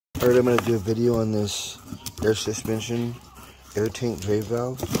Alright, I'm going to do a video on this air suspension air tank drain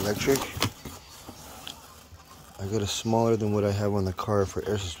valve, electric. I got a smaller than what I have on the car for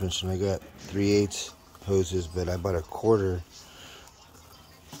air suspension. I got 3/8 hoses, but I bought a 1/4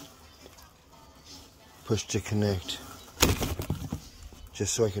 push to connect,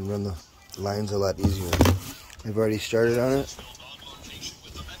 just so I can run the lines a lot easier. I've already started on it.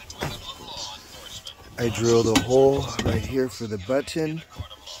 I drilled a hole right here for the button.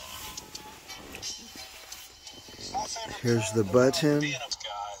 Here's the button.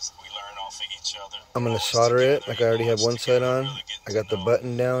 I'm going to solder it like I already have one side on. I got the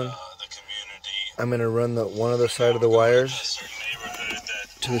button down. I'm going to run one other side of the wires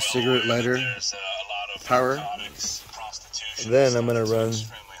to the cigarette lighter power. Then I'm going to run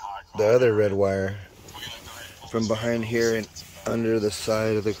the other red wire from behind here and under the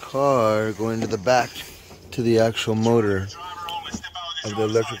side of the car going to the back to the actual motor of the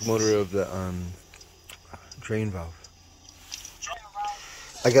electric motor of the drain valve.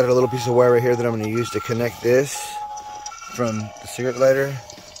 I got a little piece of wire right here that I'm going to use to connect this from the cigarette lighter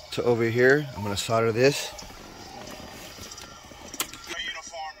to over here. I'm going to solder this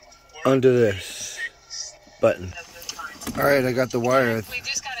onto this button. Alright, I got the wire.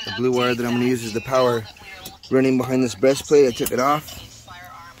 The blue wire that I'm going to use is the power running behind this breastplate. I took it off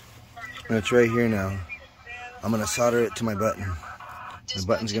and it's right here now. I'm going to solder it to my button. The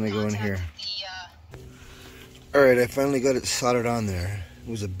button's going to go in here. Alright, I finally got it soldered on there. It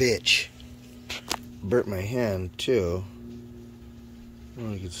was a bitch. Burnt my hand too. I don't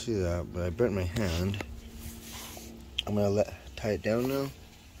know if you can see that, but I burnt my hand. I'm gonna tie it down now,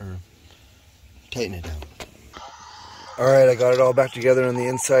 or tighten it down. Alright, I got it all back together on the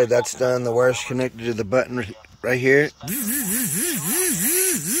inside. That's done. The wire's connected to the button right here.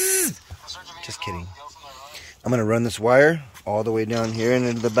 Just kidding. I'm gonna run this wire all the way down here and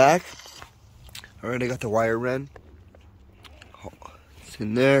into the back. Alright, I got the wire run. It's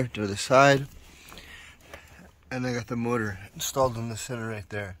in there to the side. And I got the motor installed in the center right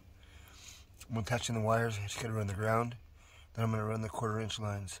there. I'm attaching the wires. I just gotta run the ground. Then I'm gonna run the 1/4 inch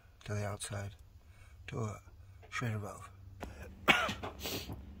lines to the outside to a Schrader valve.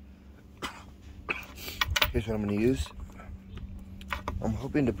 Here's what I'm gonna use. I'm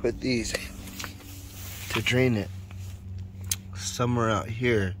hoping to put these to drain it somewhere out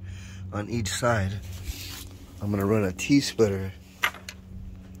here on each side. I'm gonna run a T-splitter.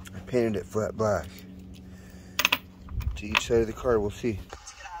 I painted it flat black to each side of the car. We'll see.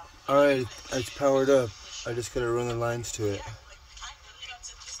 Alright, it's powered up. I just gotta run the lines to it.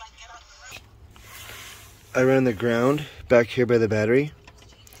 I ran the ground back here by the battery.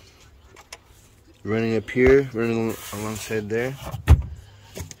 Running up here, running alongside there.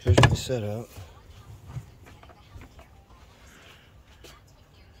 Here's my setup.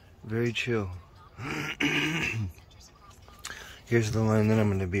 Very chill. Here's the line that I'm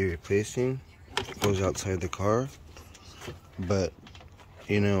going to be replacing. It goes outside the car. But,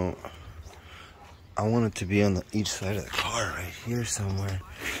 you know, I want it to be on each side of the car right here somewhere.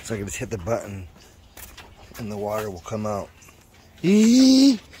 So I can just hit the button and the water will come out.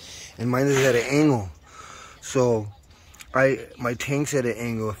 And mine is at an angle. So, my tank's at an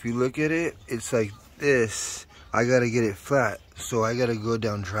angle. If you look at it, it's like this. I got to get it flat. So I got to go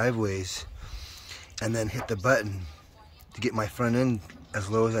down driveways and then hit the button to get my front end as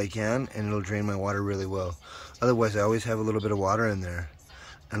low as I can, and it'll drain my water really well. Otherwise, I always have a little bit of water in there.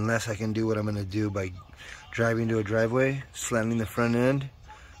 Unless I can do what I'm going to do by driving to a driveway, slanting the front end,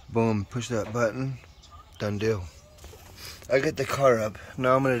 boom, push that button, done deal. I got the car up.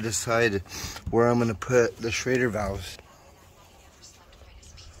 Now I'm going to decide where I'm going to put the Schrader valves.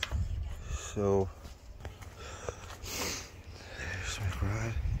 So, there's my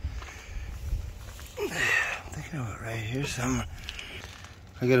rod. I'm thinking of it right here somewhere.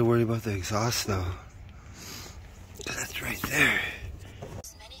 I got to worry about the exhaust though. That's right there.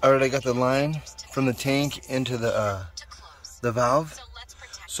 Alright, I got the line from the tank into the valve.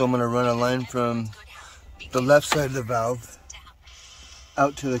 So I'm going to run a line from the left side of the valve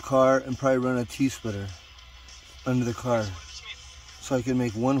out to the car and probably run a T-splitter under the car. So I can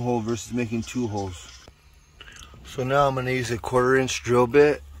make one hole versus making 2 holes. So now I'm going to use a 1/4 inch drill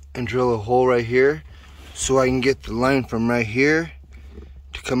bit and drill a hole right here so I can get the line from right here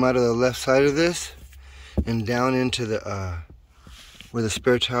to come out of the left side of this and down into the where the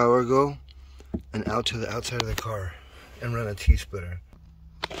spare tire go and out to the outside of the car and run a T-splitter.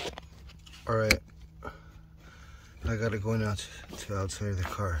 Alright, I gotta go now to the outside of the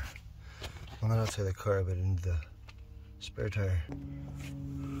car. Well, not outside the car, but into the spare tire.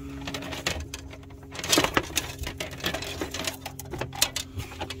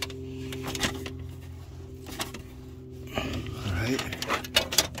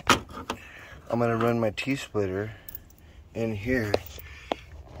 I'm gonna run my T-splitter in here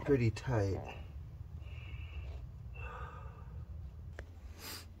pretty tight.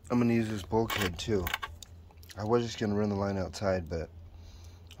 I'm gonna use this bulkhead too. I was just gonna run the line outside, but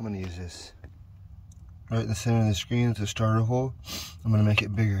I'm gonna use this. Right in the center of the screen is the starter hole. I'm gonna make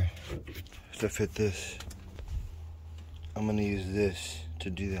it bigger to fit this. I'm gonna use this to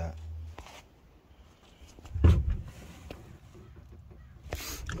do that.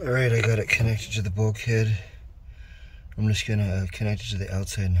 Alright, I got it connected to the bulkhead. I'm just gonna connect it to the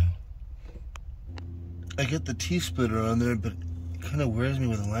outside now. I got the T-splitter on there, but it kind of wears me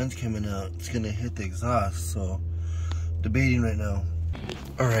when the line's coming out. It's gonna hit the exhaust, so debating right now.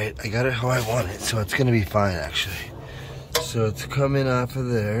 Alright, I got it how I want it, so it's gonna be fine actually. So it's coming off of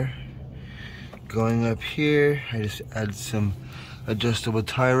there, going up here. I just add some adjustable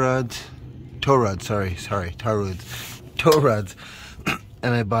tow rods.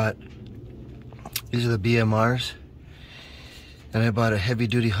 And I bought, these are the BMRs. And I bought a heavy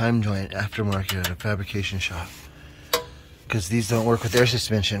duty Heim joint aftermarket at a fabrication shop. Because these don't work with air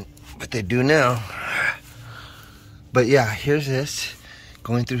suspension, but they do now. But yeah, here's this.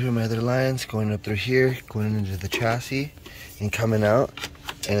 Going through here my other lines, going up through here, going into the chassis, and coming out.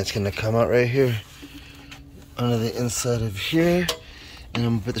 And it's gonna come out right here, onto the inside of here. And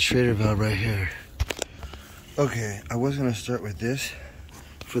I'm gonna put the Schrader valve right here. Okay, I was gonna start with this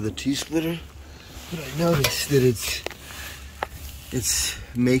for the T-splitter, but I noticed that it's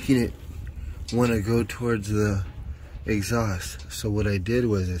making it want to go towards the exhaust. So what I did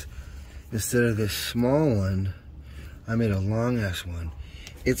was instead of this small one, I made a long ass one.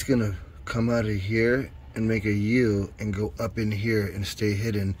 It's gonna come out of here and make a U and go up in here and stay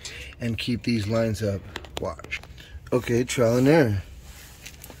hidden and keep these lines up. Watch. Okay, trial and error.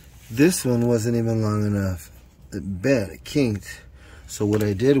 This one wasn't even long enough. It bent, it kinked. So what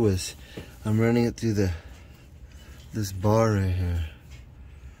I did was, I'm running it through this bar right here.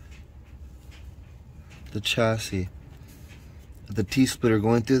 The chassis. The T-splitter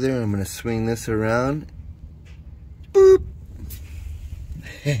going through there, I'm gonna swing this around. Boop!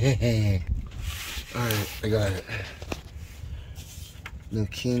 Alright, I got it. No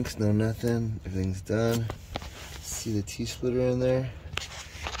kinks, no nothing, everything's done. See the T-splitter in there?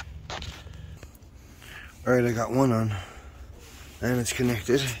 Alright, I got one on. And it's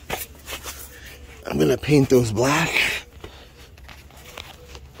connected. I'm gonna paint those black.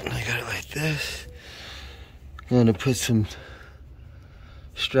 And I got it like this. I'm gonna put some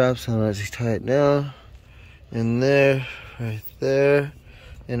straps on it to tie it down. In there, right there,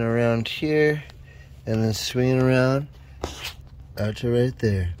 and around here. And then swing around out to right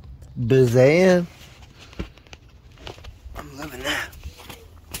there. Bazam! I'm loving that.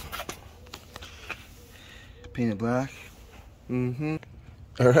 Paint it black.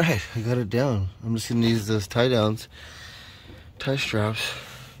 Alright, I got it down. I'm just gonna use those tie downs, tie straps.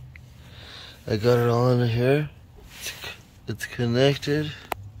 I got it all into here. It's connected.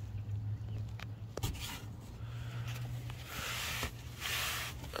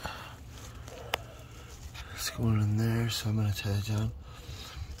 It's going in there, so I'm gonna tie it down.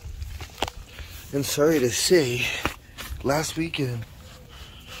 And sorry to say, last weekend,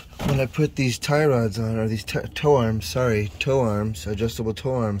 when I put these tie rods on, or these tow arms, adjustable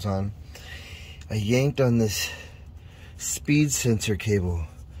tow arms on, I yanked on this speed sensor cable.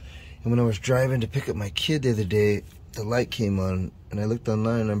 And when I was driving to pick up my kid the other day, the light came on, and I looked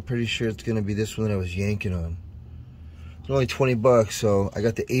online, and I'm pretty sure it's gonna be this one that I was yanking on. It's only 20 bucks, so I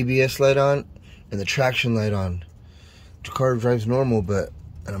got the ABS light on and the traction light on. The car drives normal, and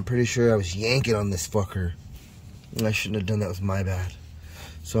I'm pretty sure I was yanking on this fucker. And I shouldn't have done that, it was my bad.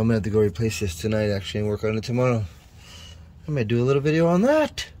 So I'm gonna have to go replace this tonight actually and work on it tomorrow. I might do a little video on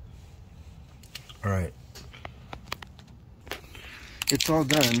that. Alright. It's all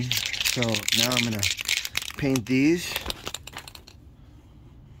done. So now I'm gonna paint these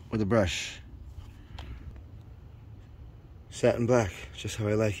with a brush. Satin black, just how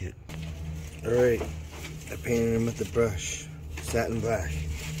I like it. Alright, I painted them with the brush. Satin black.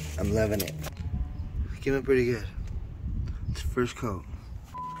 I'm loving it. Came out pretty good. It's the first coat.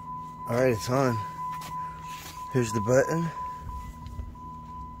 Alright, it's on. Here's the button.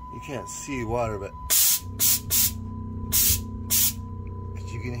 You can't see water, but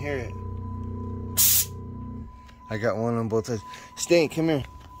you can hear it. I got one on both sides. Stay, come here.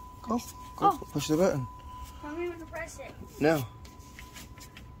 Go, push the button. Tell me when to press it. No.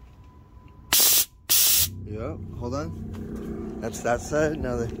 Yep, hold on. That's that side.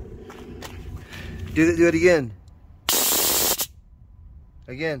 Now do it again.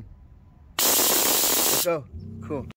 Again. Let's go. Cool.